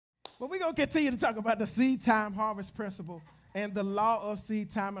But we're going to continue to talk about the seed time harvest principle and the law of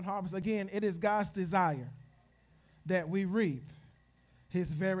seed time and harvest. Again, it is God's desire that we reap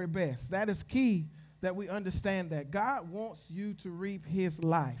his very best. That is key that we understand that. God wants you to reap his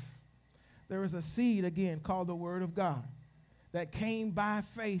life. There is a seed, again, called the word of God that came by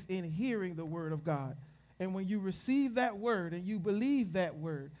faith in hearing the word of God. And when you receive that word and you believe that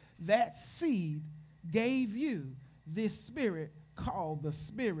word, that seed gave you this spirit called the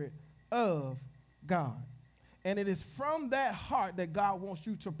Spirit of God. And it is from that heart that God wants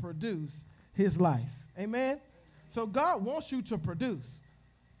you to produce his life. Amen? So God wants you to produce.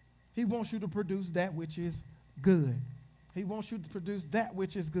 He wants you to produce that which is good. He wants you to produce that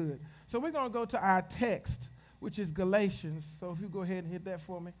which is good. So we're going to go to our text, which is Galatians. So if you go ahead and hit that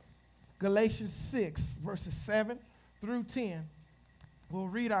for me. Galatians 6, verses 7 through 10. We'll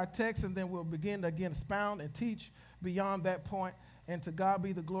read our text and then we'll begin to again expound and teach beyond that point. And to God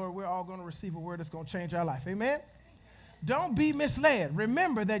be the glory. We're all going to receive a word that's going to change our life. Amen? Don't be misled.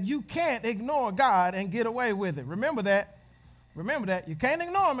 Remember that you can't ignore God and get away with it. Remember that. Remember that. You can't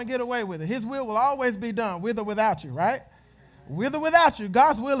ignore him and get away with it. His will always be done, with or without you, right? With or without you,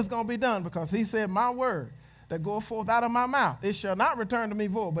 God's will is going to be done because he said, my word that goeth forth out of my mouth, it shall not return to me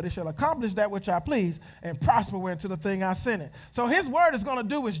void, but it shall accomplish that which I please and prosper whereunto the thing I sent it. So his word is going to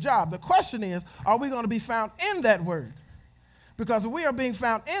do its job. The question is, are we going to be found in that word? Because if we are being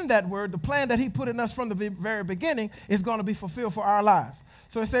found in that word, the plan that he put in us from the very beginning is going to be fulfilled for our lives.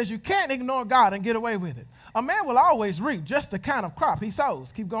 So it says you can't ignore God and get away with it. A man will always reap just the kind of crop he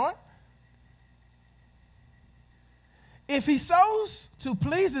sows. Keep going. If he sows to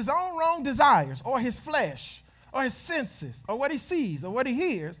please his own wrong desires or his flesh or his senses or what he sees or what he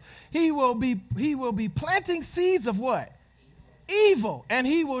hears, he will be planting seeds of what? Evil. And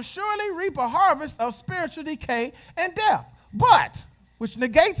he will surely reap a harvest of spiritual decay and death. But, which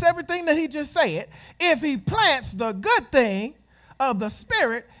negates everything that he just said, if he plants the good thing of the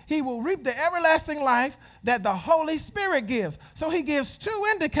Spirit, he will reap the everlasting life that the Holy Spirit gives. So he gives two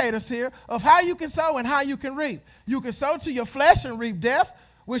indicators here of how you can sow and how you can reap. You can sow to your flesh and reap death,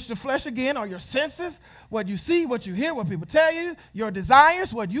 which the flesh, again, are your senses, what you see, what you hear, what people tell you, your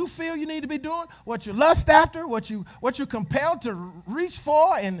desires, what you feel you need to be doing, what you lust after, what you're compelled to reach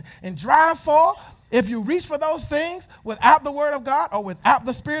for and drive for. If you reach for those things without the word of God or without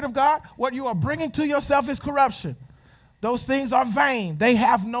the Spirit of God, what you are bringing to yourself is corruption. Those things are vain. They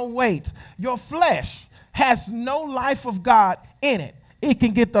have no weight. Your flesh has no life of God in it. It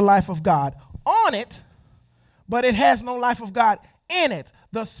can get the life of God on it, but it has no life of God in it.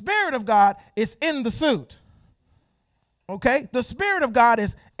 The Spirit of God is in the suit. Okay? The Spirit of God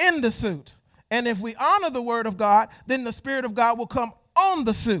is in the suit. And if we honor the word of God, then the Spirit of God will come on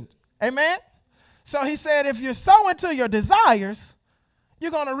the suit. Amen? So he said, if you're sowing to your desires,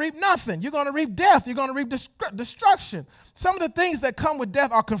 you're going to reap nothing. You're going to reap death. You're going to reap destruction. Some of the things that come with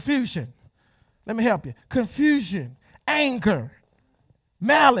death are confusion. Let me help you. Confusion, anger,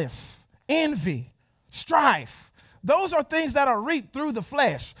 malice, envy, strife. Those are things that are reaped through the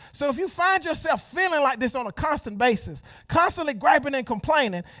flesh. So if you find yourself feeling like this on a constant basis, constantly griping and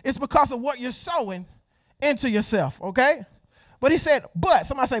complaining, it's because of what you're sowing into yourself, okay? But he said, but.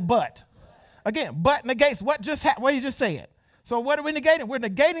 Somebody say, but. Again, but negates what he just said. So what are we negating? We're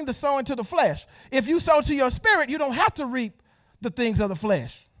negating the sowing to the flesh. If you sow to your spirit, you don't have to reap the things of the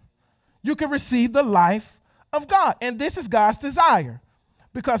flesh. You can receive the life of God. And this is God's desire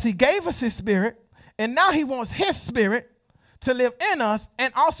because he gave us his spirit, and now he wants his spirit to live in us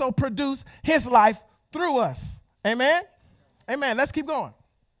and also produce his life through us. Amen? Amen. Let's keep going.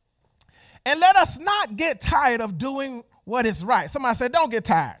 And let us not get tired of doing what is right. Somebody said, don't get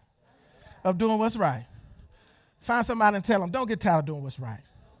tired of doing what's right. Find somebody and tell them, don't get tired of doing what's right.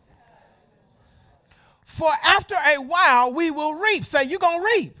 For after a while, we will reap. Say, you're going to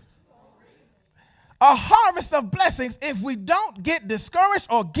reap a harvest of blessings if we don't get discouraged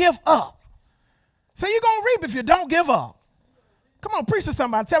or give up. Say, you're going to reap if you don't give up. Come on, preach to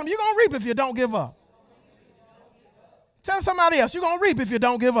somebody. Tell them, you're going to reap if you don't give up. Tell somebody else, you're going to reap if you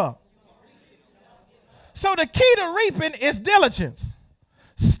don't give up. So the key to reaping is diligence.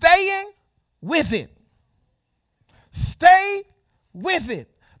 Staying with it. Stay with it.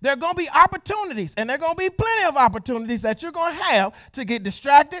 There are going to be opportunities, and there are going to be plenty of opportunities that you're going to have to get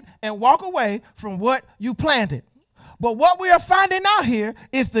distracted and walk away from what you planted. But what we are finding out here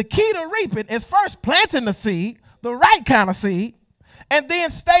is the key to reaping is first planting the seed, the right kind of seed, and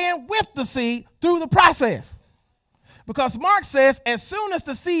then staying with the seed through the process. Because Mark says as soon as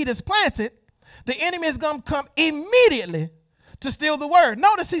the seed is planted, the enemy is going to come immediately to steal the word.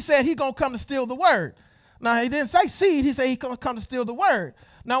 Notice he said he's going to come to steal the word. Now, he didn't say seed. He said he's going to come to steal the word.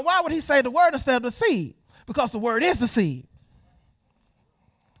 Now, why would he say the word instead of the seed? Because the word is the seed.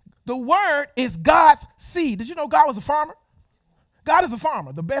 The word is God's seed. Did you know God was a farmer? God is a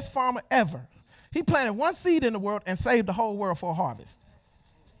farmer, the best farmer ever. He planted one seed in the world and saved the whole world for a harvest.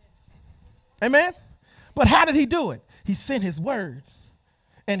 Amen? But how did he do it? He sent his word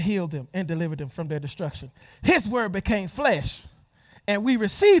and healed them and delivered them from their destruction. His word became flesh, and we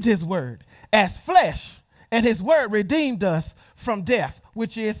received his word as flesh, and his word redeemed us from death,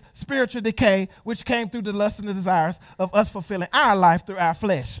 which is spiritual decay, which came through the lust and the desires of us fulfilling our life through our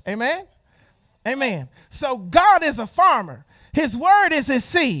flesh. Amen? Amen. So God is a farmer. His word is his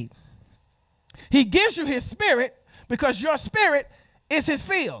seed. He gives you his spirit because your spirit is his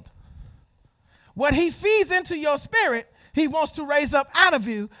field. What he feeds into your spirit, he wants to raise up out of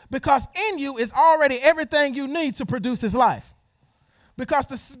you, because in you is already everything you need to produce his life. Because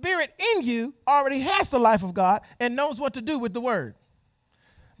the spirit in you already has the life of God and knows what to do with the word.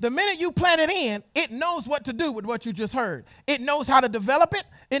 The minute you plant it in, it knows what to do with what you just heard. It knows how to develop it.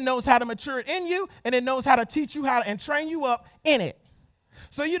 It knows how to mature it in you, and it knows how to teach you how to, and train you up in it.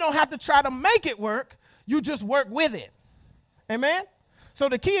 So you don't have to try to make it work. You just work with it. Amen? So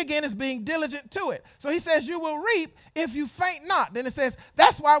the key again is being diligent to it. So he says you will reap if you faint not. Then it says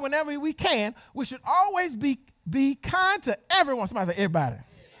that's why whenever we can, we should always be kind to everyone. Somebody say everybody.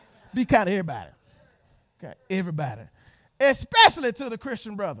 Be kind to everybody. Okay, everybody. Especially to the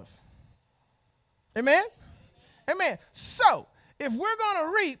Christian brothers. Amen? Amen. So if we're going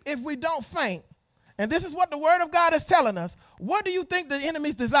to reap if we don't faint, and this is what the word of God is telling us, what do you think the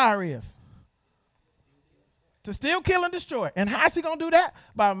enemy's desire is? To steal, kill, and destroy. And how's he going to do that?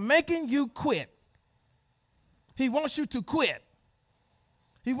 By making you quit. He wants you to quit.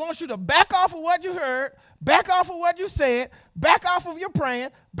 He wants you to back off of what you heard, back off of what you said, back off of your praying,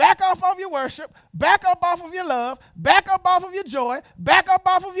 back off of your worship, back up off of your love, back up off of your joy, back up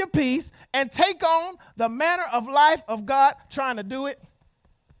off of your peace, and take on the manner of life of God, trying to do it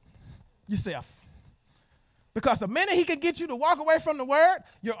yourself. Because the minute he can get you to walk away from the word,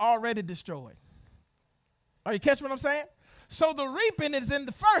 you're already destroyed. Are you catching what I'm saying? So the reaping is in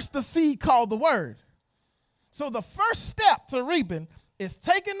the seed called the word. So the first step to reaping is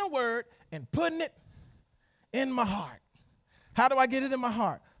taking the word and putting it in my heart. How do I get it in my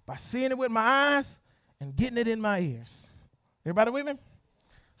heart? By seeing it with my eyes and getting it in my ears. Everybody with me?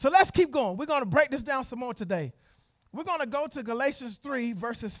 So let's keep going. We're going to break this down some more today. We're going to go to Galatians 3,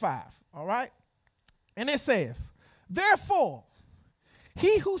 verses 5. All right? And it says, therefore,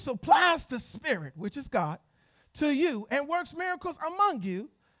 he who supplies the Spirit, which is God, to you and works miracles among you.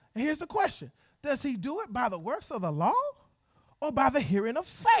 And here's the question. Does he do it by the works of the law or by the hearing of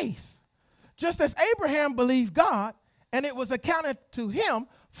faith? Just as Abraham believed God, and it was accounted to him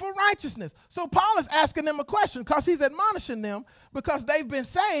for righteousness. So Paul is asking them a question because he's admonishing them because they've been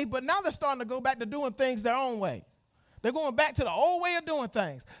saved, but now they're starting to go back to doing things their own way. They're going back to the old way of doing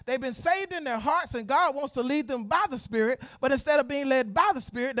things. They've been saved in their hearts, and God wants to lead them by the Spirit, but instead of being led by the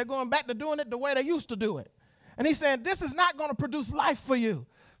Spirit, they're going back to doing it the way they used to do it. And he's saying, this is not going to produce life for you.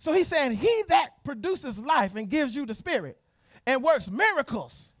 So he's saying, he that produces life and gives you the Spirit and works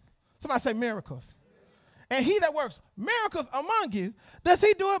miracles. Somebody say miracles. And he that works miracles among you, does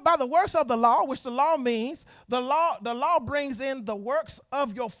he do it by the works of the law, which the law means the law brings in the works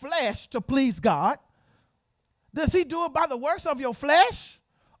of your flesh to please God? Does he do it by the works of your flesh?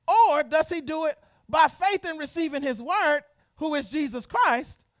 Or does he do it by faith in receiving his word, who is Jesus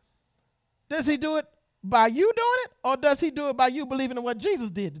Christ? Does he do it by you doing it? Or does he do it by you believing in what Jesus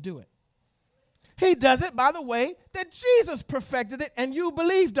did to do it? He does it by the way that Jesus perfected it and you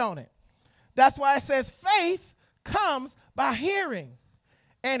believed on it. That's why it says faith comes by hearing,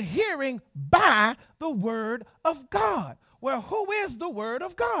 and hearing by the word of God. Well, who is the word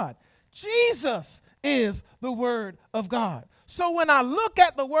of God? Jesus is the word of God. So when I look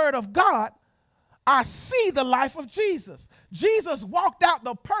at the word of God, I see the life of Jesus. Jesus walked out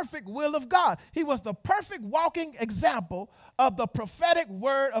the perfect will of God. He was the perfect walking example of the prophetic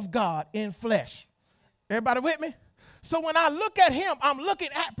word of God in flesh. Everybody with me? So when I look at him, I'm looking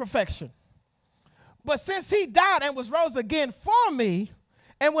at perfection. But since he died and was rose again for me,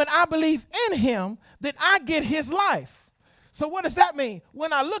 and when I believe in him, then I get his life. So what does that mean?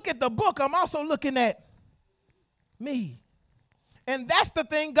 When I look at the book, I'm also looking at me. And that's the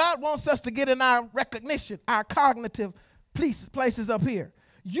thing God wants us to get in our recognition, our cognitive places up here.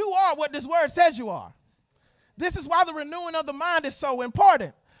 You are what this word says you are. This is why the renewing of the mind is so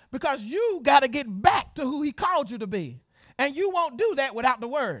important, because you got to get back to who he called you to be. And you won't do that without the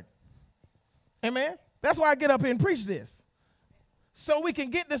word. Amen? That's why I get up here and preach this. So we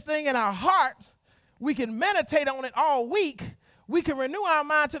can get this thing in our heart. We can meditate on it all week. we can renew our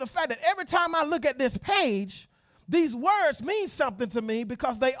mind to the fact that every time I look at this page, these words mean something to me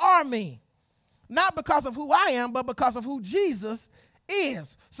because they are me. Not because of who I am, but because of who Jesus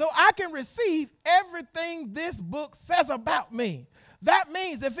is. So I can receive everything this book says about me. That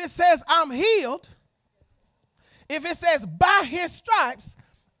means if it says I'm healed, if it says by his stripes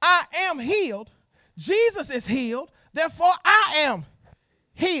I am healed, Jesus is healed, therefore I am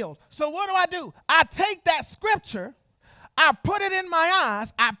healed. So what do? I take that scripture, I put it in my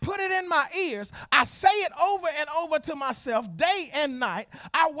eyes, I put it in my ears, I say it over and over to myself day and night.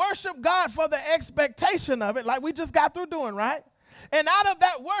 I worship God for the expectation of it, like we just got through doing, right? And out of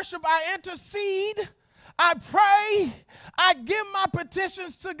that worship, I intercede, I pray, I give my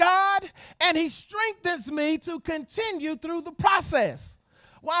petitions to God, and he strengthens me to continue through the process.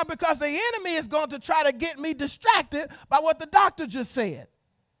 Why? Because the enemy is going to try to get me distracted by what the doctor just said.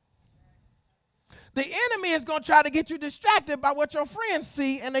 The enemy is going to try to get you distracted by what your friends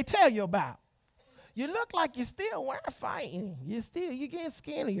see and they tell you about. You look like you're still fighting. You're getting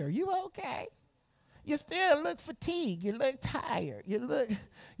skinnier. You okay? You still look fatigued. You look tired.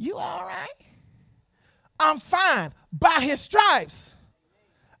 You all right? I'm fine. By his stripes,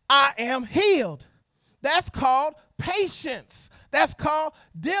 I am healed. That's called patience. That's called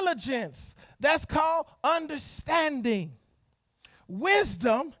diligence. That's called understanding.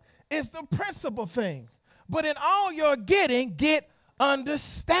 Wisdom is the principal thing. But in all you're getting, get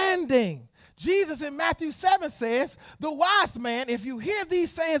understanding. Jesus in Matthew 7 says, the wise man, if you hear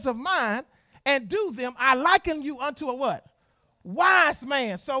these sayings of mine and do them, I liken you unto a what? Wise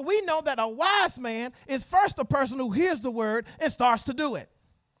man. So we know that a wise man is first the person who hears the word and starts to do it.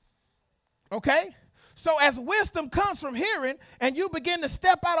 Okay? So as wisdom comes from hearing and you begin to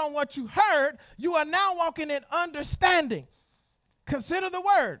step out on what you heard, you are now walking in understanding. Consider the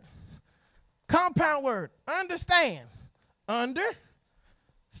word. Compound word. Understand.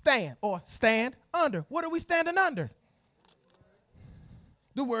 Understand or stand under. What are we standing under?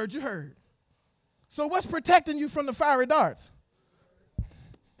 The word you heard. So what's protecting you from the fiery darts?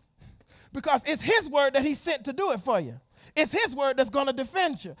 Because it's his word that he sent to do it for you. It's his word that's going to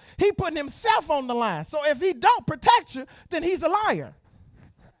defend you. He put himself on the line. So if he don't protect you, then he's a liar.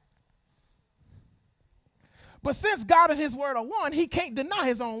 But since God and his word are one, he can't deny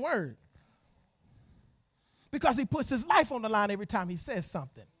his own word. Because he puts his life on the line every time he says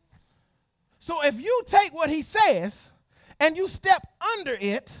something. So if you take what he says and you step under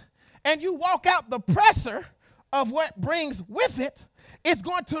it and you walk out the pressure of what brings with it, it's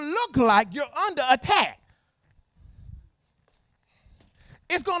going to look like you're under attack.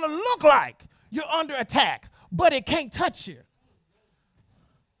 It's going to look like you're under attack, but it can't touch you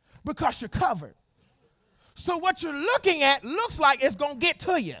because you're covered. So what you're looking at looks like it's going to get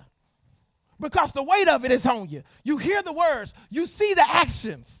to you because the weight of it is on you. You hear the words, you see the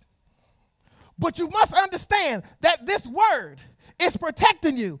actions, but you must understand that this word is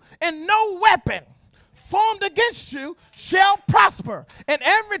protecting you, and no weapon formed against you shall prosper. And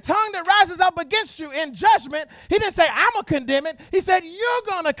every tongue that rises up against you in judgment, he didn't say, I'm going to condemn it. He said, you're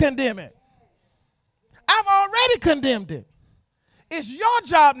going to condemn it. I've already condemned it. It's your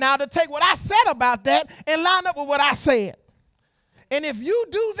job now to take what I said about that and line up with what I said. And if you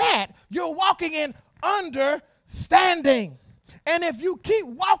do that, you're walking in understanding. And if you keep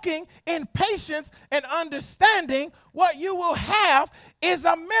walking in patience and understanding, what you will have is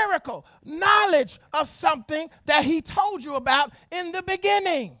a miracle, knowledge of something that he told you about in the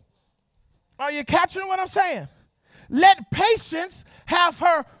beginning. Are you catching what I'm saying? Let patience have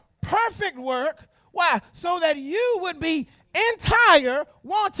her perfect work. Why? So that you would be entire,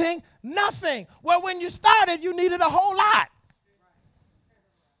 wanting nothing. Well, when you started, you needed a whole lot.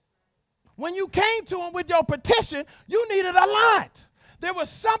 When you came to him with your petition, you needed a lot. There was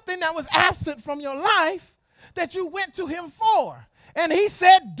something that was absent from your life that you went to him for. And he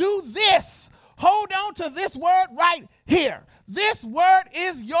said, do this. Hold on to this word right here. This word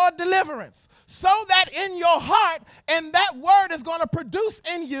is your deliverance. So that in your heart, and that word is going to produce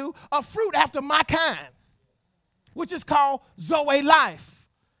in you a fruit after my kind, which is called Zoe life,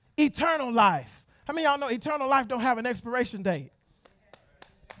 eternal life. How many of y'all know eternal life don't have an expiration date?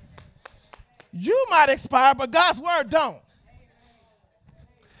 You might expire, but God's word don't.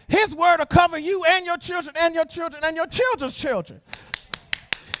 His word will cover you and your children and your children and your children's children.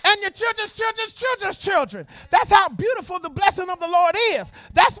 And your children's children's children's children. That's how beautiful the blessing of the Lord is.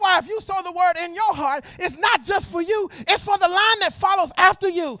 That's why if you sow the word in your heart, it's not just for you, it's for the line that follows after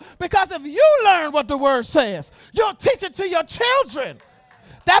you. Because if you learn what the word says, you'll teach it to your children.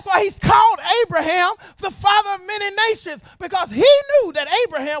 That's why he's called Abraham the father of many nations, because he knew that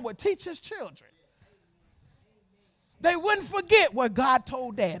Abraham would teach his children. They wouldn't forget what God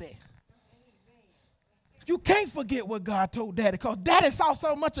told Daddy. You can't forget what God told Daddy because Daddy saw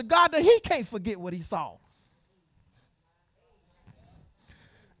so much of God that he can't forget what he saw.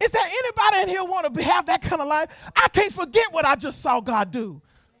 Is there anybody in here want to have that kind of life? I can't forget what I just saw God do.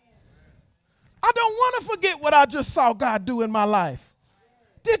 I don't want to forget what I just saw God do in my life.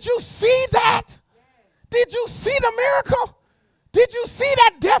 Did you see that? Did you see the miracle? Did you see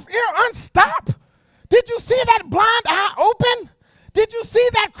that deaf ear unstop? Did you see that blind eye open? Did you see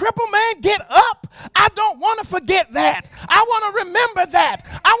that crippled man get up? I don't want to forget that. I want to remember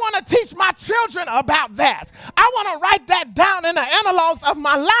that. I want to teach my children about that. I want to write that down in the analogs of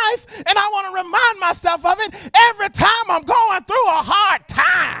my life, and I want to remind myself of it every time I'm going through a hard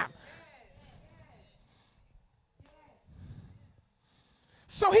time.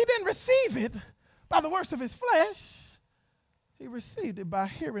 So he didn't receive it by the works of his flesh. He received it by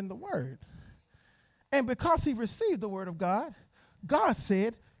hearing the word. And because he received the word of God, God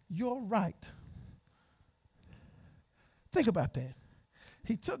said, you're right. Think about that.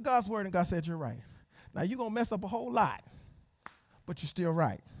 He took God's word and God said, you're right. Now, you're going to mess up a whole lot, but you're still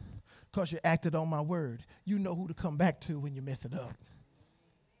right because you acted on my word. You know who to come back to when you mess it up.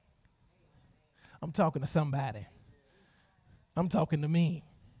 I'm talking to somebody. I'm talking to me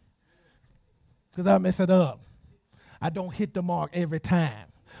because I mess it up. I don't hit the mark every time,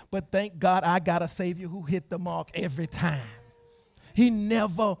 but thank God I got a Savior who hit the mark every time. He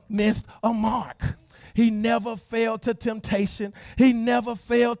never missed a mark. He never failed to temptation. He never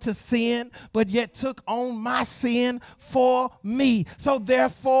failed to sin, but yet took on my sin for me. So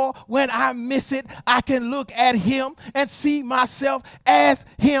therefore, when I miss it, I can look at him and see myself as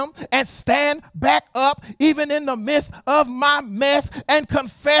him and stand back up even in the midst of my mess and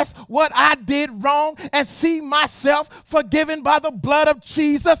confess what I did wrong and see myself forgiven by the blood of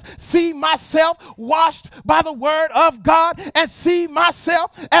Jesus, see myself washed by the word of God, and see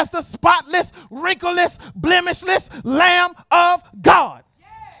myself as the spotless, wrinkleless, blemishless Lamb of God.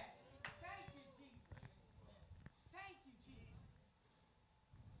 Yes. Thank you, Jesus. Thank you, Jesus.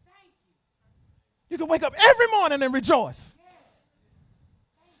 Thank you. You can wake up every morning and rejoice.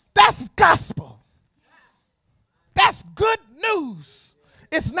 That's gospel. That's good news.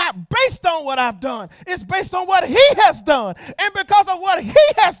 It's not based on what I've done. It's based on what he has done. And because of what he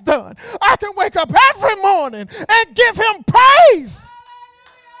has done, I can wake up every morning and give him praise.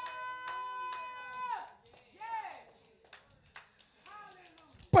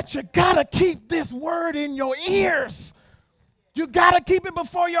 But you got to keep this word in your ears. You got to keep it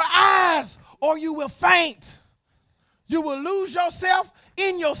before your eyes or you will faint. You will lose yourself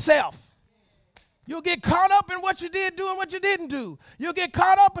in yourself. You'll get caught up in what you did do and what you didn't do. You'll get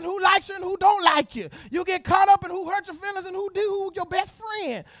caught up in who likes you and who don't like you. You'll get caught up in who hurt your feelings and who your best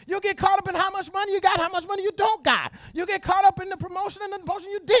friend. You'll get caught up in how much money you got, how much money you don't got. You'll get caught up in the promotion and the promotion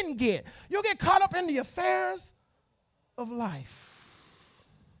you didn't get. You'll get caught up in the affairs of life.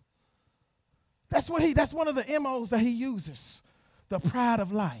 That's one of the MOs that he uses, the pride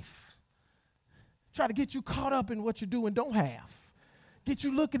of life. Try to get you caught up in what you do and don't have. Get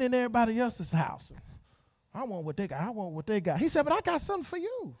you looking in everybody else's house. I want what they got. I want what they got. He said, but I got something for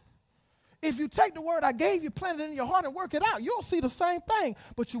you. If you take the word I gave you, plant it in your heart and work it out, you'll see the same thing,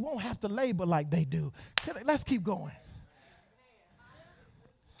 but you won't have to labor like they do. Let's keep going.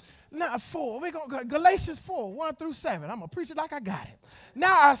 Now, we're going to go Galatians 4, 1 through 7. I'm going to preach it like I got it.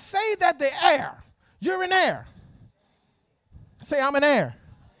 Now, I say that the heir, you're an heir. Say, I'm an heir.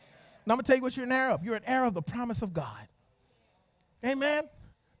 Now, I'm going to tell you what you're an heir of. You're an heir of the promise of God. Amen?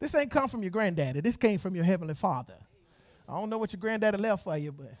 This ain't come from your granddaddy. This came from your heavenly Father. I don't know what your granddaddy left for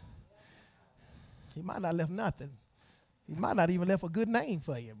you, but he might not left nothing. He might not even left a good name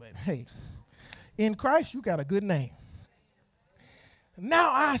for you, but hey, in Christ, you got a good name.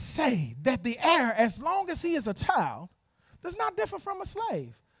 Now I say that the heir, as long as he is a child, does not differ from a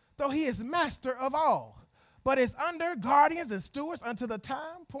slave, though he is master of all, but is under guardians and stewards until the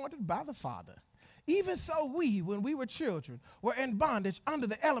time appointed by the Father. Even so we, when we were children, were in bondage under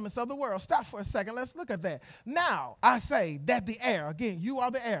the elements of the world. Stop for a second. Let's look at that. Now I say that the heir, again, you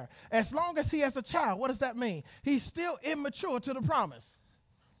are the heir. As long as he is a child, what does that mean? He's still immature to the promise.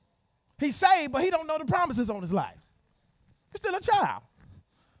 He's saved, but he don't know the promises on his life. He's still a child.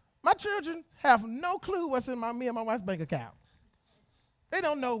 My children have no clue what's in me and my wife's bank account. They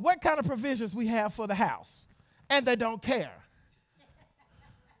don't know what kind of provisions we have for the house, and they don't care.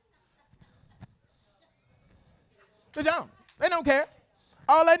 They don't. They don't care.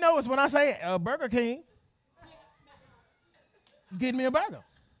 All they know is when I say Burger King, get me a burger.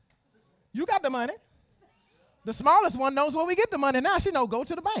 You got the money. The smallest one knows where we get the money now. She knows go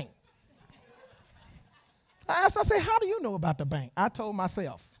to the bank. I asked, I said, how do you know about the bank? I told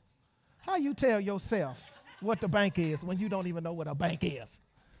myself. How you tell yourself what the bank is when you don't even know what a bank is?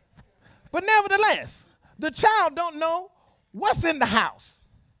 But nevertheless, the child don't know what's in the house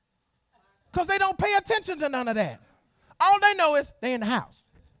because they don't pay attention to none of that. All they know is they in the house.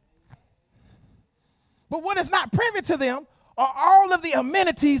 But what is not privy to them are all of the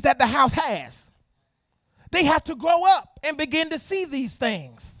amenities that the house has. They have to grow up and begin to see these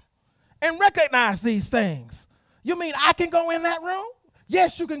things and recognize these things. You mean I can go in that room?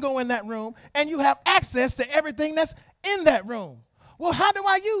 Yes, you can go in that room, and you have access to everything that's in that room. Well, how do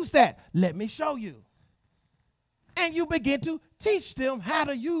I use that? Let me show you. And you begin to teach them how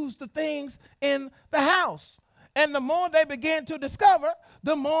to use the things in the house. And the more they begin to discover,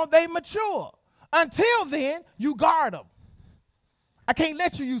 the more they mature. Until then, you guard them. I can't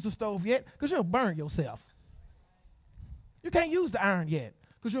let you use the stove yet because you'll burn yourself. You can't use the iron yet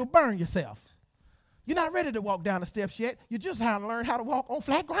because you'll burn yourself. You're not ready to walk down the steps yet. You just have to learn how to walk on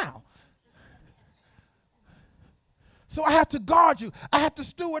flat ground. So I have to guard you. I have to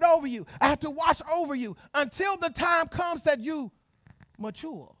steward over you. I have to watch over you until the time comes that you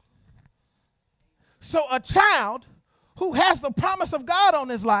mature. So a child who has the promise of God on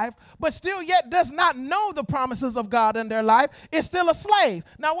his life, but still yet does not know the promises of God in their life, is still a slave.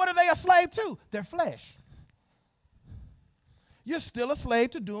 Now, what are they a slave to? Their flesh. You're still a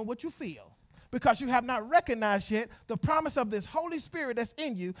slave to doing what you feel because you have not recognized yet the promise of this Holy Spirit that's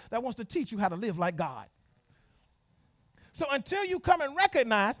in you that wants to teach you how to live like God. So until you come and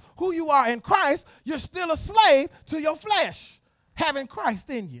recognize who you are in Christ, you're still a slave to your flesh, having Christ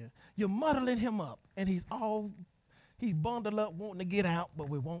in you. You're muddling him up, and he's bundled up wanting to get out, but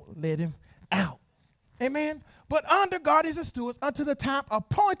we won't let him out. Amen? But under guardians and stewards unto the time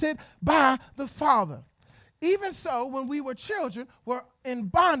appointed by the Father. Even so, when we were children, we're in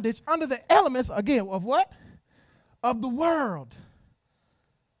bondage under the elements, again, of what? Of the world.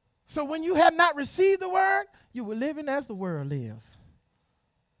 So when you had not received the word, you were living as the world lives.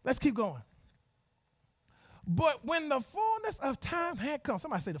 Let's keep going. But when the fullness of time had come,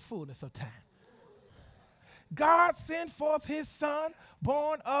 somebody say the fullness of time. God sent forth his son,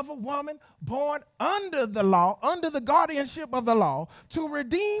 born of a woman, born under the law, under the guardianship of the law, to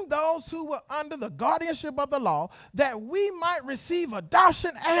redeem those who were under the guardianship of the law, that we might receive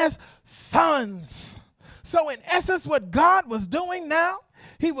adoption as sons. So in essence, what God was doing now,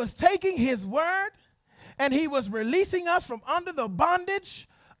 he was taking his word and he was releasing us from under the bondage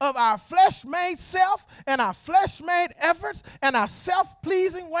of our flesh-made self and our flesh-made efforts and our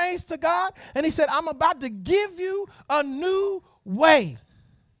self-pleasing ways to God. And he said, I'm about to give you a new way.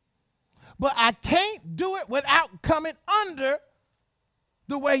 But I can't do it without coming under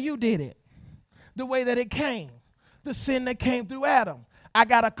the way you did it, the way that it came, the sin that came through Adam. I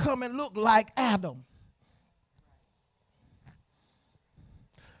got to come and look like Adam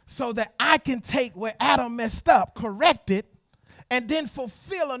so that I can take where Adam messed up, correct it, and then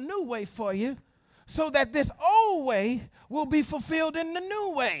fulfill a new way for you so that this old way will be fulfilled in the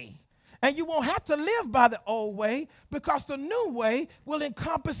new way. And you won't have to live by the old way because the new way will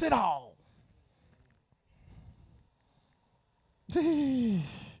encompass it all. This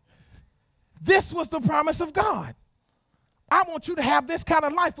was the promise of God. I want you to have this kind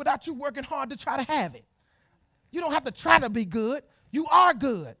of life without you working hard to try to have it. You don't have to try to be good. You are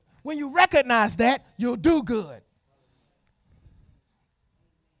good. When you recognize that, you'll do good.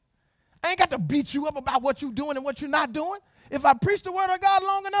 I ain't got to beat you up about what you're doing and what you're not doing. If I preach the word of God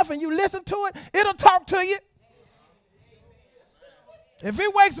long enough and you listen to it, it'll talk to you. If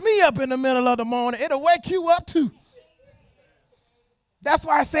it wakes me up in the middle of the morning, it'll wake you up too. That's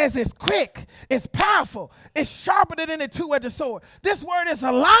why it says it's quick, it's powerful, it's sharper than any two-edged sword. This word is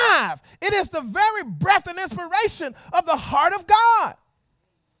alive. It is the very breath and inspiration of the heart of God.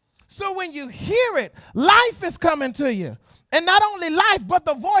 So when you hear it, life is coming to you. And not only life, but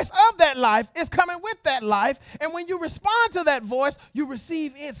the voice of that life is coming with that life. And when you respond to that voice, you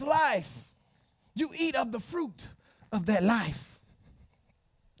receive its life. You eat of the fruit of that life.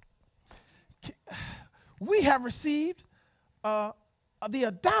 We have received the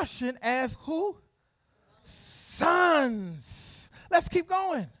adoption as who? Sons. Let's keep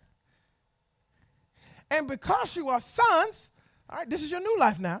going. And because you are sons, all right, this is your new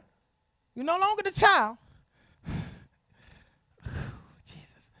life now. You're no longer the child.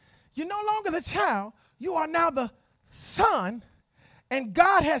 You're no longer the child. You are now the son. And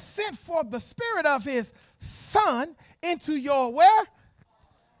God has sent forth the spirit of his son into your where?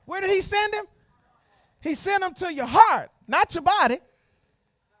 Where did he send him? He sent him to your heart, not your body.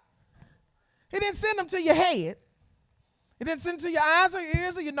 He didn't send him to your head. He didn't send him to your eyes or your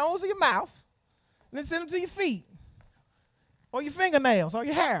ears or your nose or your mouth. And then send them to your feet or your fingernails or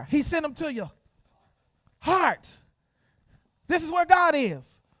your hair. He sent them to your heart. This is where God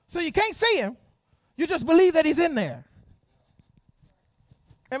is. So you can't see him. You just believe that he's in there.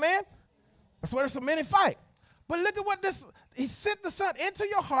 Amen? That's where so many fight. But look at what this, he sent the Son into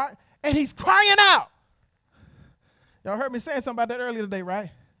your heart and he's crying out. Y'all heard me saying something about that earlier today, right?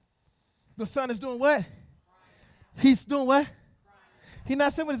 The Son is doing what? He's doing what? He's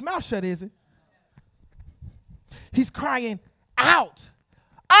not sitting with his mouth shut, is he? He's crying out.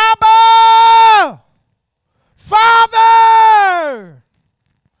 Abba! Father!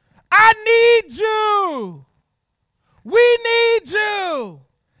 I need you. We need you.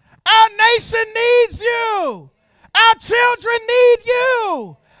 Our nation needs you. Our children need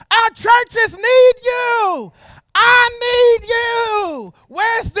you. Our churches need you. I need you.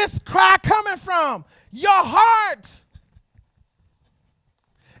 Where's this cry coming from? Your heart.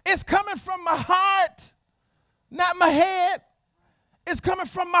 It's coming from my heart, not my head. It's coming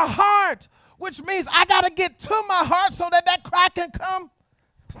from my heart, which means I got to get to my heart so that that cry can come.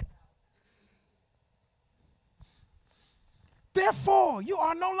 Therefore, you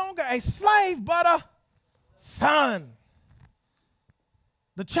are no longer a slave, but a son.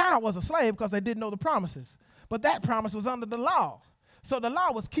 The child was a slave because they didn't know the promises. But that promise was under the law. So the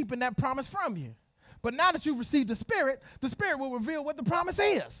law was keeping that promise from you. But now that you've received the Spirit will reveal what the promise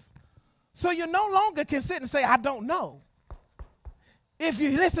is. So you no longer can sit and say, I don't know. If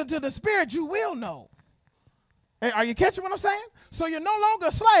you listen to the Spirit, you will know. Are you catching what I'm saying? So you're no longer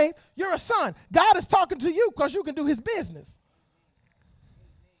a slave, you're a son. God is talking to you because you can do his business.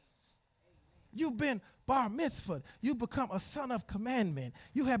 You've been bar mitzvah. You've become a son of commandment.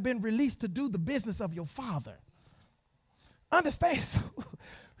 You have been released to do the business of your Father. Understand? So,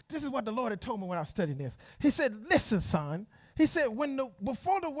 this is what the Lord had told me when I was studying this. He said, listen, son. He said,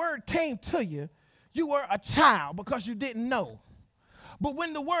 before the word came to you, you were a child because you didn't know. But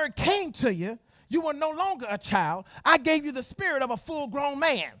when the word came to you, you were no longer a child. I gave you the spirit of a full-grown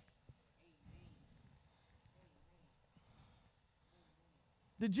man.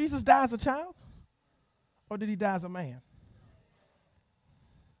 Did Jesus die as a child? Or did he die as a man?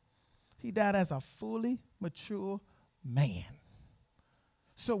 He died as a fully mature man.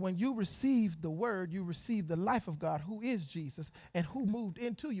 So when you received the word, you received the life of God, who is Jesus, and who moved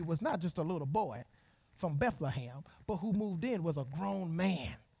into you was not just a little boy from Bethlehem, but who moved in was a grown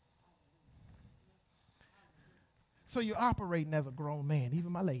man. So you're operating as a grown man,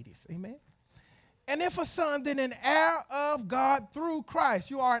 even my ladies, amen? And if a son, then an heir of God through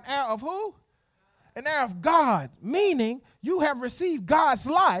Christ. You are an heir of who? An heir of God, meaning you have received God's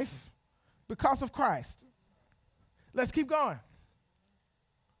life because of Christ. Let's keep going.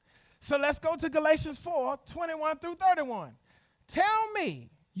 So let's go to Galatians 4, 21 through 31. Tell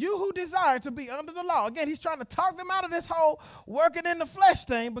me, you who desire to be under the law. Again, he's trying to talk them out of this whole working in the flesh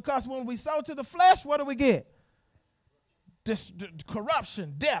thing, because when we sow to the flesh, what do we get?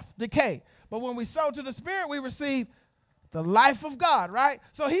 Corruption, death, decay. But when we sow to the Spirit, we receive the life of God, right?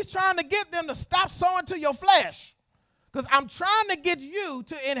 So he's trying to get them to stop sowing to your flesh, because I'm trying to get you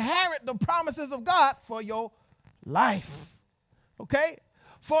to inherit the promises of God for your life, okay?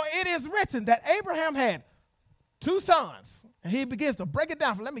 For it is written that Abraham had 2 sons, and he begins to break it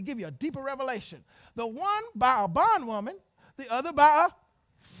down. Let me give you a deeper revelation. The one by a bondwoman, the other by a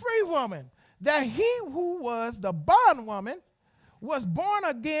free woman. That he who was the bondwoman was born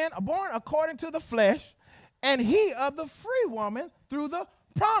again, born according to the flesh, and he of the free woman through the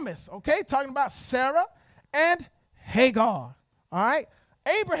promise. Okay, talking about Sarah and Hagar. All right,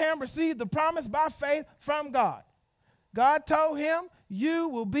 Abraham received the promise by faith from God. God told him, you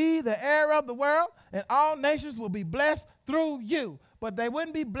will be the heir of the world, and all nations will be blessed through you. But they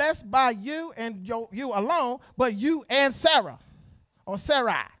wouldn't be blessed by you and you alone, but you and Sarah, or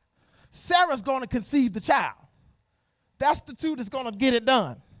Sarai. Sarah's going to conceive the child. That's the two that's going to get it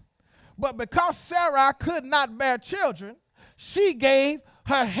done. But because Sarai could not bear children, she gave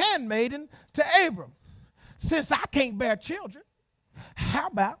her handmaiden to Abram. Since I can't bear children, how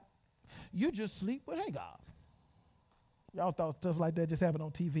about you just sleep with Hagar? Y'all thought stuff like that just happened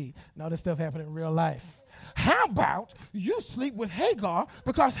on TV. No, this stuff happened in real life. How about you sleep with Hagar,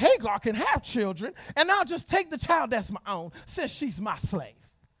 because Hagar can have children, and I'll just take the child that's my own since she's my slave.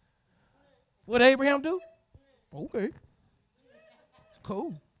 What did Abraham do? Okay.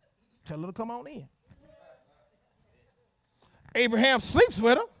 Cool. Tell her to come on in. Abraham sleeps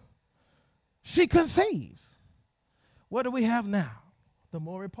with her. She conceives. What do we have now? The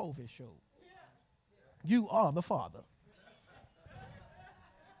Maury Povich show. You are the father.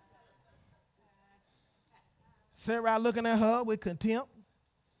 Sarah looking at her with contempt.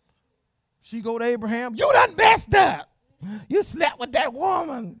 She go to Abraham, you done messed up. You slept with that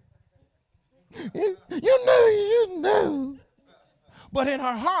woman. You knew. But in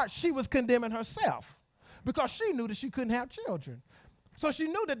her heart, she was condemning herself because she knew that she couldn't have children. So she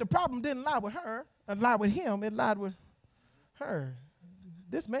knew that the problem didn't lie with her and lie with him. It lied with her.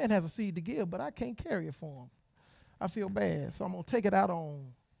 This man has a seed to give, but I can't carry it for him. I feel bad, so I'm going to take it out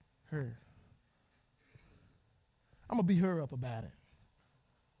on her. I'm going to beat her up about it.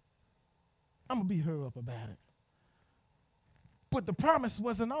 I'm going to beat her up about it. But the promise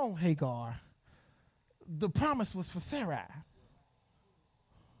wasn't on Hagar. The promise was for Sarai.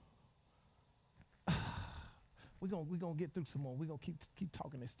 We're gonna get through some more. We're going to keep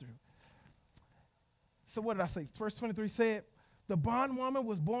talking this through. So what did I say? Verse 23 said, the bondwoman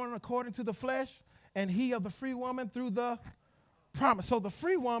was born according to the flesh, and he of the free woman through the promise. So the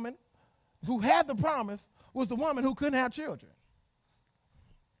free woman who had the promise was the woman who couldn't have children.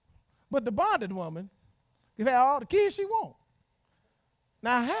 But the bonded woman could have all the kids she wants.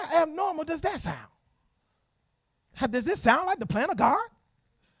 Now, how abnormal does that sound? Does this sound like the plan of God?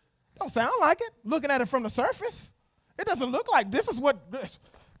 Don't sound like it. Looking at it from the surface, it doesn't look like this is what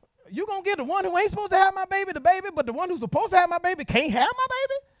you gonna get the one who ain't supposed to have my baby, the baby, but the one who's supposed to have my baby can't have my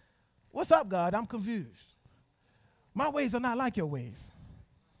baby? What's up, God? I'm confused. My ways are not like your ways,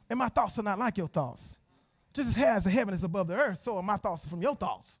 and my thoughts are not like your thoughts. Just as high as the heaven is above the earth, so are my thoughts from your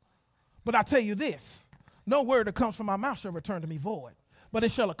thoughts. But I tell you this, no word that comes from my mouth shall return to me void, but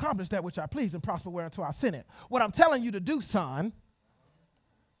it shall accomplish that which I please and prosper whereunto I send it. What I'm telling you to do, son,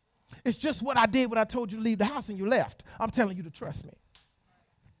 it's just what I did when I told you to leave the house and you left. I'm telling you to trust me.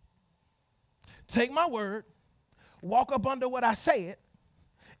 Take my word, walk up under what I said,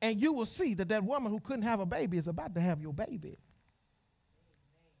 and you will see that that woman who couldn't have a baby is about to have your baby.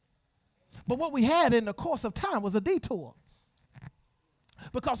 But what we had in the course of time was a detour.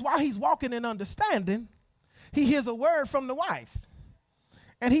 Because while he's walking in understanding, he hears a word from the wife.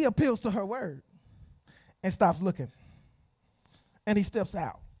 And he appeals to her word and stops looking. And he steps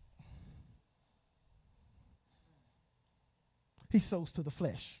out. He sows to the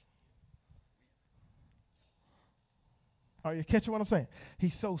flesh. Are you catching what I'm saying? He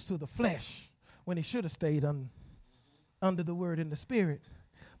sows to the flesh when he should have stayed under the word in the spirit.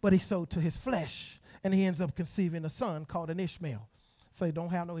 But he sowed to his flesh, and he ends up conceiving a son called an Ishmael. Say, don't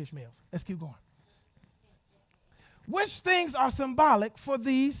have no Ishmaels. Let's keep going. Which things are symbolic for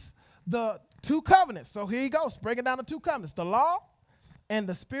these, the two covenants? So here he goes, breaking down the two covenants, the law and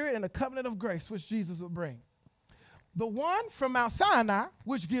the spirit and the covenant of grace, which Jesus would bring. The one from Mount Sinai,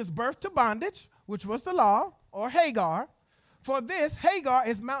 which gives birth to bondage, which was the law, or Hagar. For this, Hagar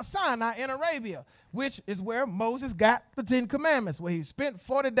is Mount Sinai in Arabia, which is where Moses got the 10 Commandments, where he spent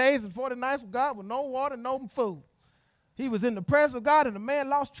 40 days and 40 nights with God with no water, no food. He was in the presence of God, and the man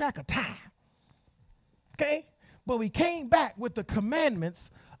lost track of time. Okay? But we came back with the commandments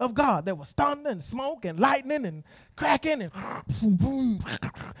of God. There was thunder and smoke and lightning and cracking and boom, boom.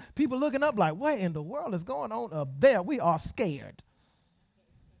 People looking up like, what in the world is going on up there? We are scared.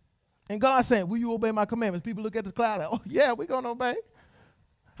 And God said, will you obey my commandments? People look at the cloud like, oh, yeah, we're going to obey.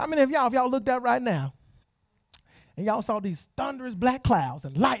 How many of y'all, if y'all looked up right now, and y'all saw these thunderous black clouds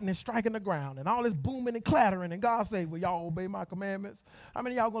and lightning striking the ground and all this booming and clattering, and God said, will y'all obey my commandments? How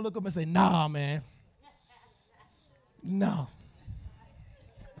many of y'all going to look up and say, nah, man. No.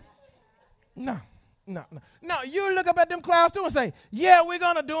 No. No, you look up at them clouds too and say, yeah, we're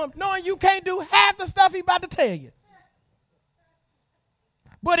going to do them, knowing you can't do half the stuff he about to tell you.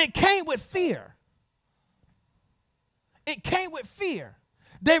 But it came with fear. It came with fear.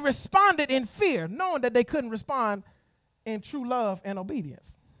 They responded in fear, knowing that they couldn't respond in true love and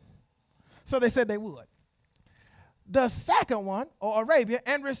obedience. So they said they would. The second one, or Arabia,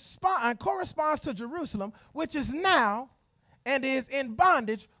 and corresponds to Jerusalem, which is now and is in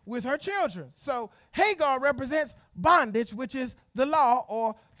bondage with her children. So Hagar represents bondage, which is the law,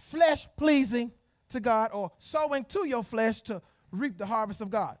 or flesh pleasing to God, or sowing to your flesh to reap the harvest of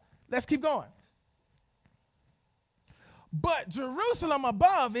God. Let's keep going. But Jerusalem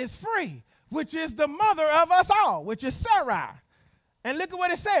above is free, which is the mother of us all, which is Sarai. And look at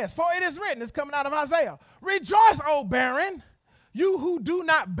what it says. For it is written, it's coming out of Isaiah. Rejoice, O barren, you who do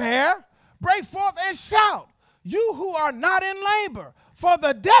not bear. Break forth and shout, you who are not in labor. For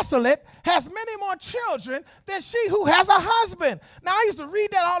the desolate has many more children than she who has a husband. Now, I used to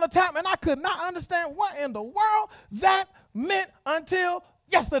read that all the time, and I could not understand what in the world that meant until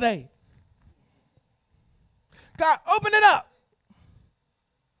yesterday. God, open it up.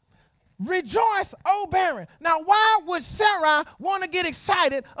 Rejoice, O barren. Now, why would Sarah want to get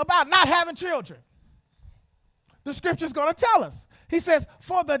excited about not having children? The scripture's going to tell us. He says,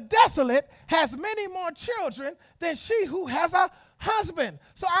 for the desolate has many more children than she who has a husband.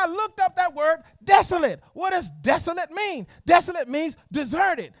 So I looked up that word desolate. What does desolate mean? Desolate means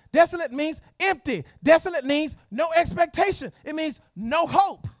deserted. Desolate means empty. Desolate means no expectation. It means no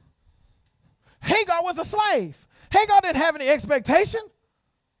hope. Hagar was a slave. Hagar didn't have any expectation,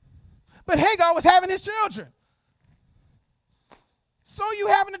 but Hagar was having his children. So you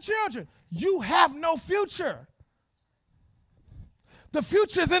having the children, you have no future. The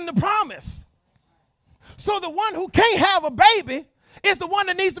future is in the promise. So the one who can't have a baby is the one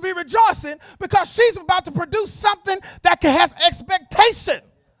that needs to be rejoicing because she's about to produce something that has expectation.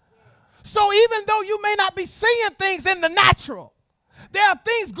 So even though you may not be seeing things in the natural, there are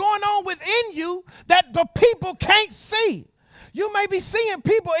things going on within you that the people can't see. You may be seeing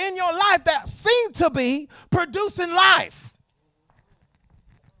people in your life that seem to be producing life.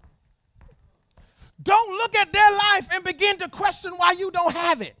 Don't look at their life and begin to question why you don't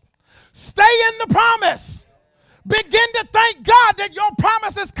have it. Stay in the promise. Begin to thank God that your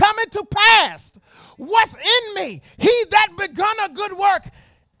promise is coming to pass. What's in me? He that begun a good work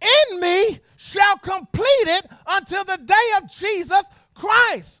in me shall complete it until the day of Jesus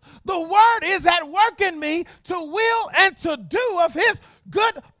Christ. The word is at work in me to will and to do of his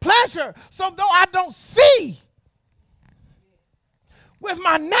good pleasure. So though I don't see with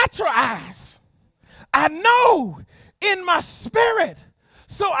my natural eyes, I know in my spirit.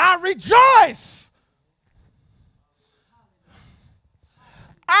 So I rejoice.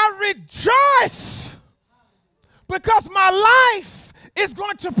 I rejoice because my life is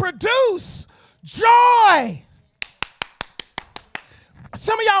going to produce joy.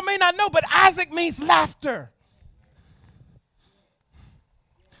 Some of y'all may not know, but Isaac means laughter.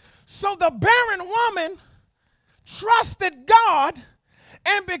 So the barren woman trusted God,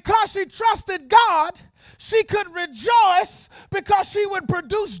 and because she trusted God, she could rejoice because she would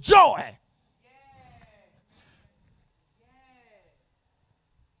produce joy.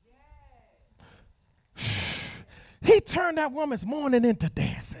 He turned that woman's mourning into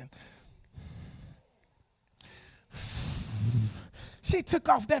dancing. She took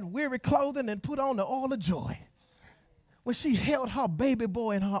off that weary clothing and put on the oil of joy when she held her baby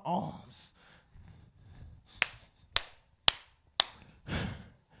boy in her arms.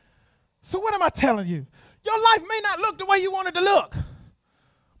 So what am I telling you? Your life may not look the way you want it to look,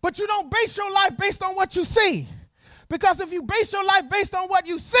 but you don't base your life based on what you see. Because if you base your life based on what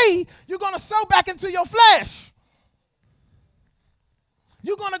you see, you're going to sow back into your flesh.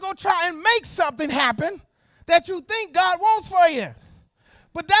 You're going to go try and make something happen that you think God wants for you.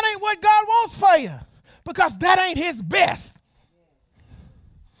 But that ain't what God wants for you, because that ain't his best.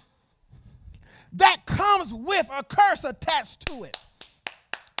 That comes with a curse attached to it.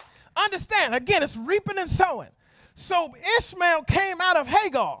 Understand, again, it's reaping and sowing. So Ishmael came out of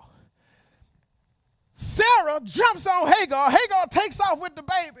Hagar. Sarah jumps on Hagar. Hagar takes off with the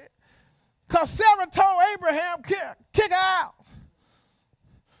baby because Sarah told Abraham, kick her out.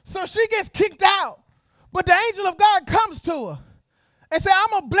 So she gets kicked out. But the angel of God comes to her and said, I'm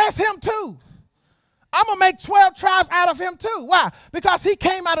going to bless him too. I'm going to make 12 tribes out of him too. Why? Because he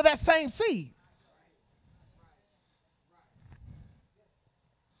came out of that same seed.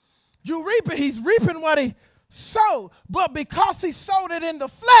 You reap it. He's reaping what he sowed. But because he sowed it in the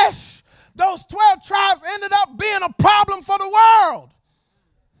flesh, those 12 tribes ended up being a problem for the world.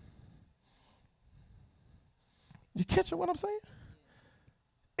 You catch what I'm saying?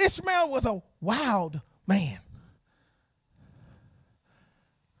 Ishmael was a wild man.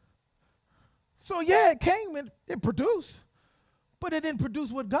 So yeah, it came and it produced, but it didn't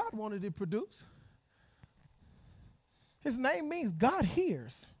produce what God wanted it to produce. His name means God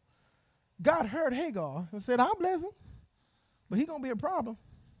hears. God heard Hagar and said, I'll bless him, but he's going to be a problem.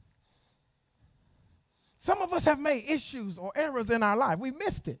 Some of us have made issues or errors in our life. We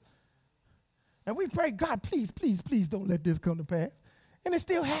missed it. And we prayed, God, please, please, please don't let this come to pass. And it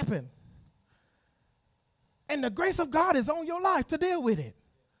still happened. And the grace of God is on your life to deal with it.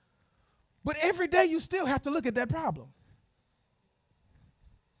 But every day you still have to look at that problem.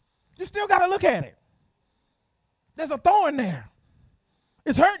 You still got to look at it. There's a thorn there.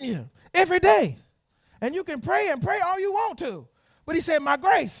 It's hurting you every day. And you can pray and pray all you want to. But he said, my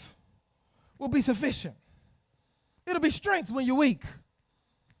grace will be sufficient. It'll be strength when you're weak.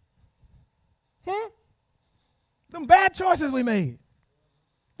 Them bad choices we made.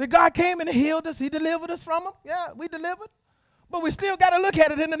 That God came and healed us. He delivered us from them. Yeah, we delivered. But we still got to look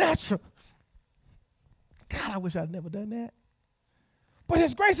at it in the natural. God, I wish I'd never done that. But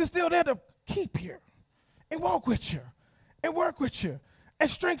his grace is still there to keep you and walk with you and work with you and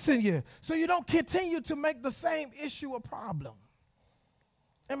strengthen you so you don't continue to make the same issue a problem.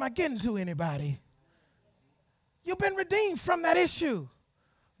 Am I getting to anybody? You've been redeemed from that issue,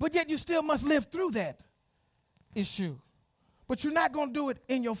 but yet you still must live through that issue. But you're not going to do it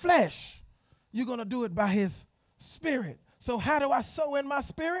in your flesh. You're going to do it by his spirit. So how do I sow in my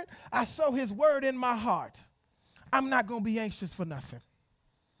spirit? I sow his word in my heart. I'm not going to be anxious for nothing.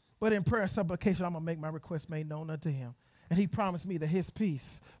 But in prayer and supplication, I'm going to make my request made known unto him. And he promised me that his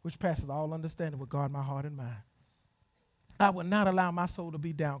peace, which passes all understanding, will guard my heart and mind. I will not allow my soul to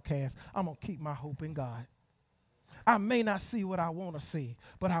be downcast. I'm going to keep my hope in God. I may not see what I want to see,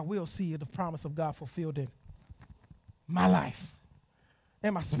 but I will see the promise of God fulfilled in my life.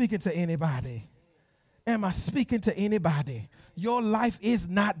 Am I speaking to anybody? Am I speaking to anybody? Your life is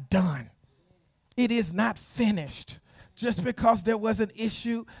not done. It is not finished. Just because there was an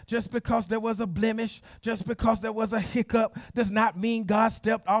issue, just because there was a blemish, just because there was a hiccup, does not mean God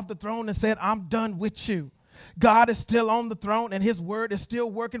stepped off the throne and said, I'm done with you. God is still on the throne, and his word is still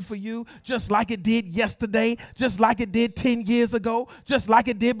working for you, just like it did yesterday, just like it did 10 years ago, just like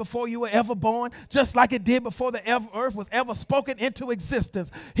it did before you were ever born, just like it did before the earth was ever spoken into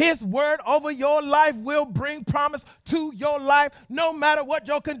existence. His word over your life will bring promise to your life, no matter what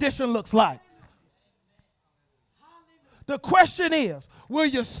your condition looks like. The question is, will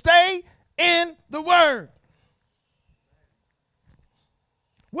you stay in the word?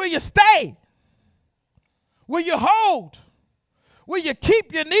 Will you stay? Will you hold? Will you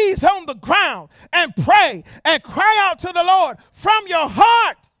keep your knees on the ground and pray and cry out to the Lord from your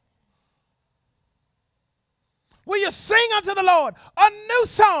heart? Will you sing unto the Lord a new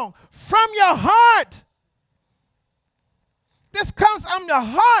song from your heart? This comes from your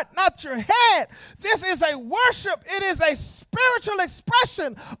heart, not your head. This is a worship. It is a spiritual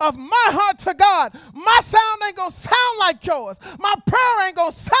expression of my heart to God. My sound ain't going to sound like yours. My prayer ain't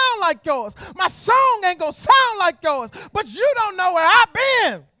going to sound like yours. My song ain't going to sound like yours. But you don't know where I've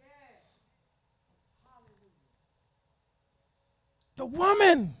been. The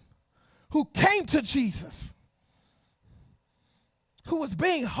woman who came to Jesus, who was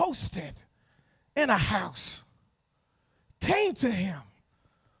being hosted in a house, came to him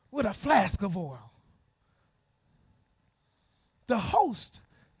with a flask of oil. The host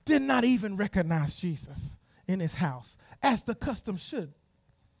did not even recognize Jesus in his house, as the custom should.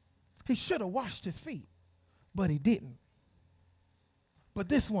 He should have washed his feet, but he didn't. But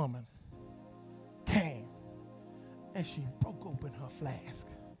this woman came, and she broke open her flask.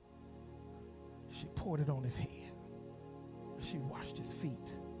 She poured it on his head, and she washed his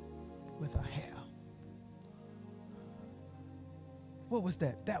feet with her hair. What was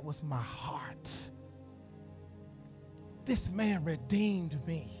that? That was my heart. This man redeemed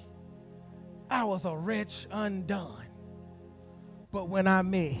me. I was a wretch undone. But when I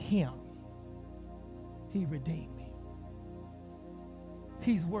met him, he redeemed me.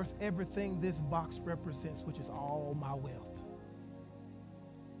 He's worth everything this box represents, which is all my wealth.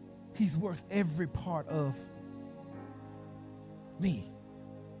 He's worth every part of me.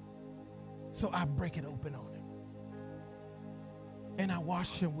 So I break it open on him. And I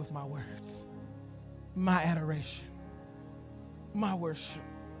wash him with my words, my adoration, my worship,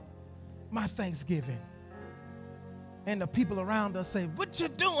 my thanksgiving. And the people around us say, what you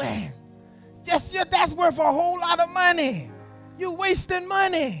doing? Yes, that's worth a whole lot of money. You're wasting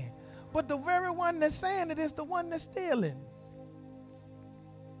money. But the very one that's saying it is the one that's stealing.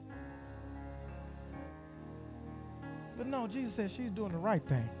 But no, Jesus said she's doing the right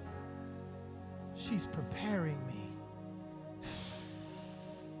thing. She's preparing me.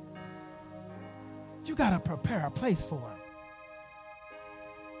 You got to prepare a place for him.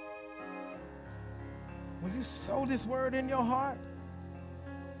 When you sow this word in your heart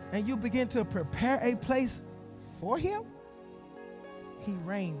and you begin to prepare a place for him, he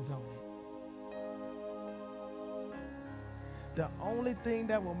reigns on it. The only thing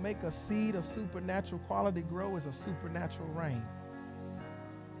that will make a seed of supernatural quality grow is a supernatural rain.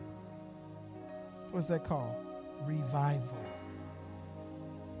 What's that called? Revival.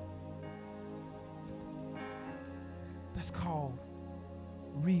 That's called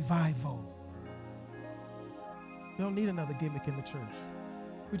revival. We don't need another gimmick in the church.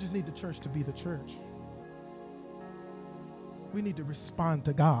 We just need the church to be the church. We need to respond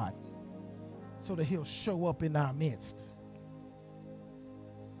to God so that he'll show up in our midst.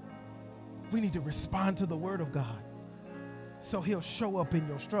 We need to respond to the word of God so he'll show up in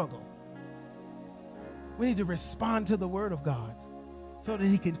your struggle. We need to respond to the word of God so that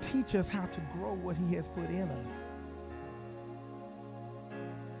he can teach us how to grow what he has put in us.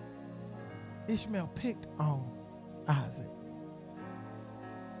 Ishmael picked on Isaac.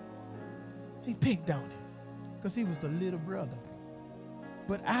 He picked on him because he was the little brother.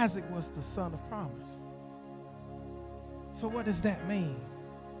 But Isaac was the son of promise. So what does that mean?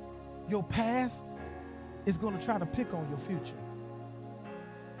 Your past is going to try to pick on your future.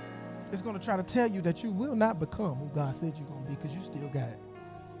 It's going to try to tell you that you will not become who God said you're going to be, because you still got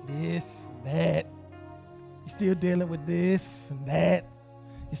this and that. You're still dealing with this and that.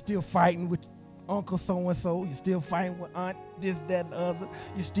 You're still fighting with Uncle so-and-so. You're still fighting with Aunt this, that, and the other.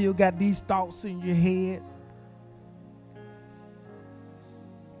 You still got these thoughts in your head.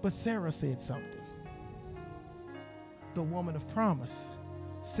 But Sarah said something. The woman of promise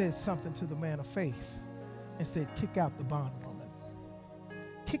said something to the man of faith and said, kick out the bondwoman.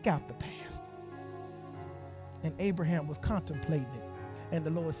 Kick out the past. And Abraham was contemplating it. And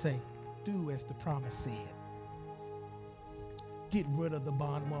the Lord said, do as the promise said. Get rid of the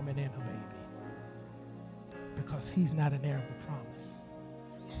bondwoman and her baby. Because he's not an heir of the promise.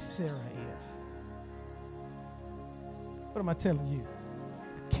 Sarah is. What am I telling you?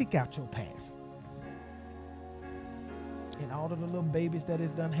 Kick out your past. And all of the little babies that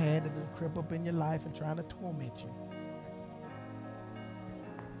it's done had that done creep up in your life and trying to torment you.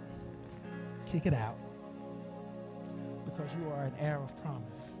 Kick it out. Because you are an heir of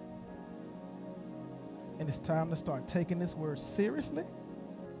promise. And it's time to start taking this word seriously.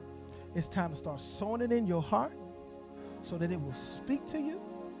 It's time to start sowing it in your heart so that it will speak to you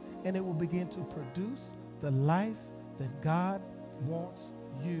and it will begin to produce the life that God wants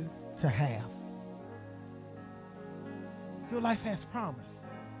you to have. Your life has promise.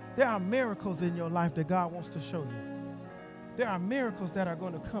 There are miracles in your life that God wants to show you. There are miracles that are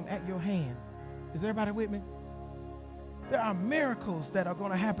going to come at your hand. Is everybody with me? There are miracles that are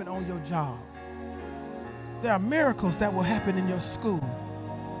going to happen on your job. There are miracles that will happen in your school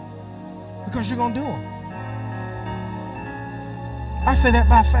because you're going to do them. I say that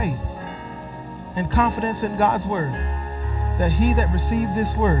by faith and confidence in God's word, that he that received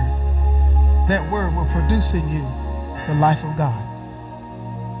this word, that word will produce in you the life of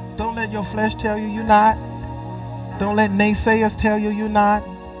God. Don't let your flesh tell you you're not. Don't let naysayers tell you you're not.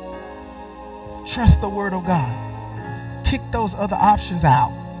 Trust the word of God. Kick those other options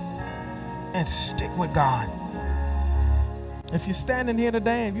out and stick with God. If you're standing here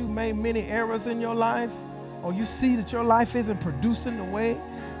today and you've made many errors in your life, or you see that your life isn't producing the way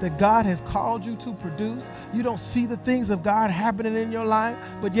that God has called you to produce, you don't see the things of God happening in your life,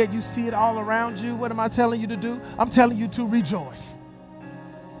 but yet you see it all around you, what am I telling you to do? I'm telling you to rejoice.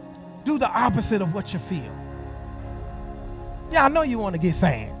 Do the opposite of what you feel. Yeah, I know you want to get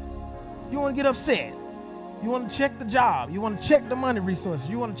sad. You want to get upset. You want to check the job. You want to check the money resources.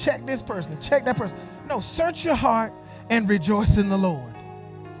 You want to check this person, check that person. No, search your heart and rejoice in the Lord.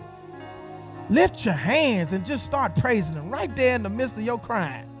 Lift your hands and just start praising him right there in the midst of your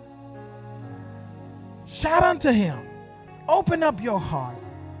crying. Shout unto him. Open up your heart.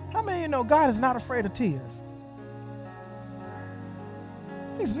 How many of you know God is not afraid of tears?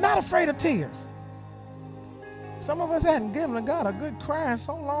 He's not afraid of tears. Some of us hadn't given God a good cry in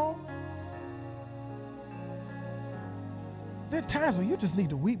so long. There are times when you just need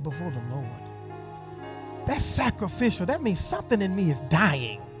to weep before the Lord. That's sacrificial. That means something in me is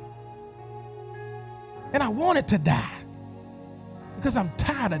dying. And I want it to die because I'm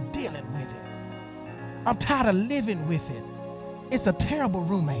tired of dealing with it. I'm tired of living with it. It's a terrible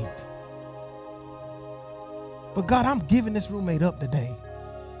roommate. But God, I'm giving this roommate up today.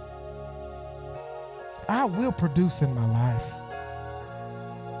 I will produce in my life.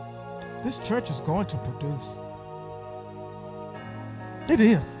 This church is going to produce. It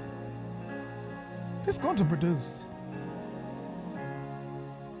is. It's going to produce.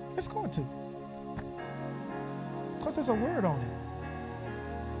 It's going to. Because there's a word on it.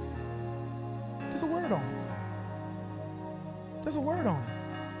 There's a word on it. There's a word on it.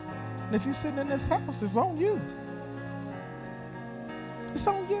 And if you're sitting in this house, it's on you. It's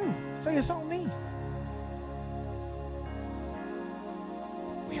on you. Say it's on me.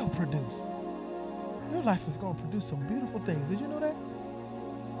 We'll produce. Your life is going to produce some beautiful things. Did you know that?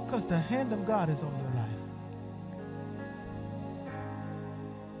 Because the hand of God is on your life.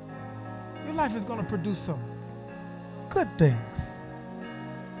 Your life is going to produce some good things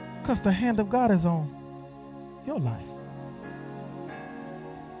because the hand of God is on your life.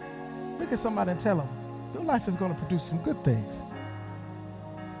 Look at somebody and tell them, your life is going to produce some good things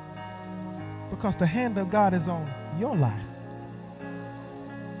because the hand of God is on your life.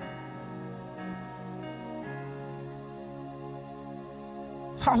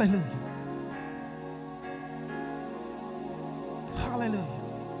 Hallelujah. Hallelujah.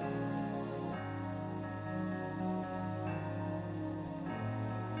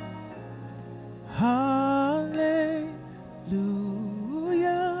 Hallelujah.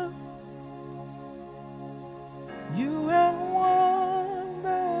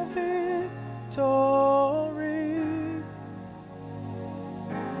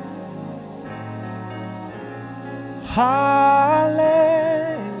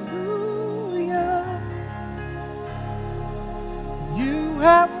 Hallelujah. You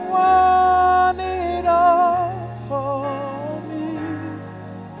have won it all for me.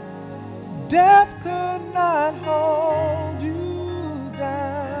 Death could not hold you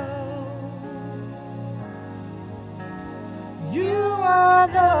down. You are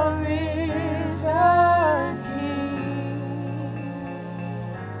the risen King.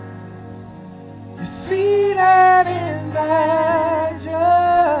 You're seated in majesty.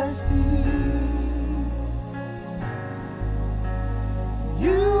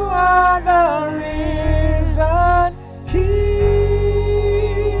 You are the risen King.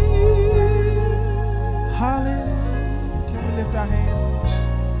 Hallelujah. Can we lift our hands?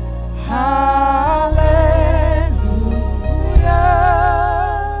 Hallelujah.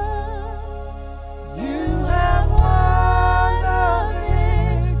 You have won the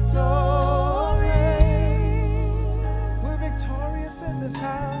victory. We're victorious in this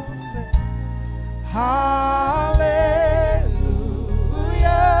house. Hallelujah.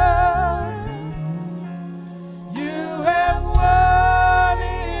 You have won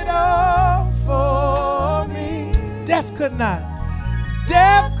it all for me. Death could not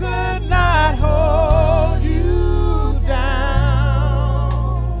hold you down.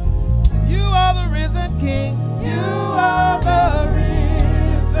 You are the risen King. You are the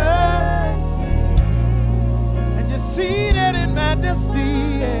risen King. And you're seated in majesty.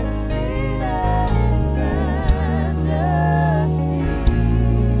 Yes.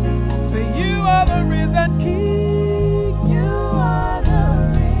 Say you are the risen King. You are the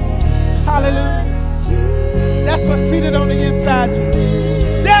risen Hallelujah. King. That's what's seated on the inside you.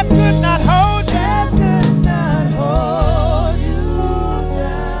 Death could not hold you. Death could not hold you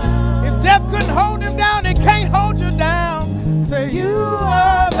down. If death couldn't hold him down, it can't hold you down. Say you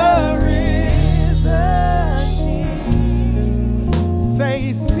are the risen King. Say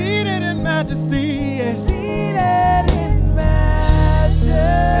he's seated in majesty. Seated in majesty.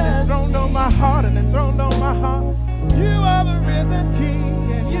 And enthroned on my heart and enthroned on my heart. You are the risen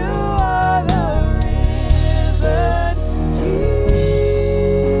King. And you are the risen King.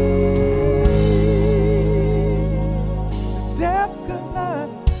 Death could not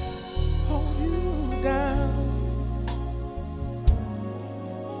hold you down.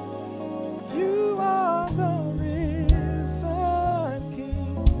 You are the risen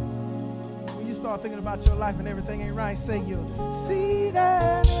King. When you start thinking about your life and everything ain't right, say you're seated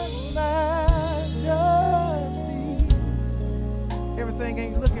in majesty. Everything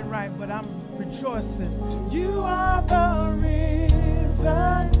ain't looking right, but I'm rejoicing. You are the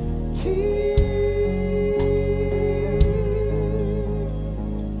risen King.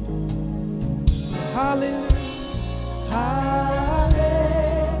 Hallelujah. Hallelujah.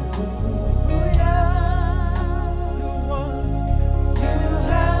 You won. You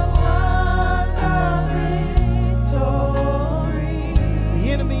have won the victory. The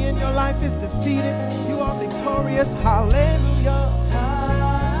enemy in your life is defeated. You are victorious. Hallelujah.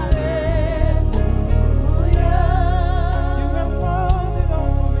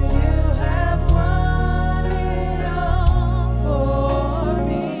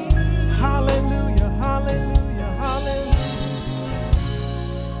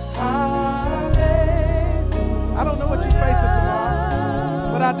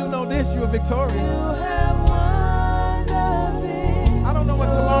 I do know this, you are victorious. I don't know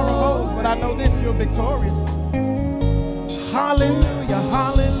what tomorrow holds, but I know this, you're victorious. Hallelujah.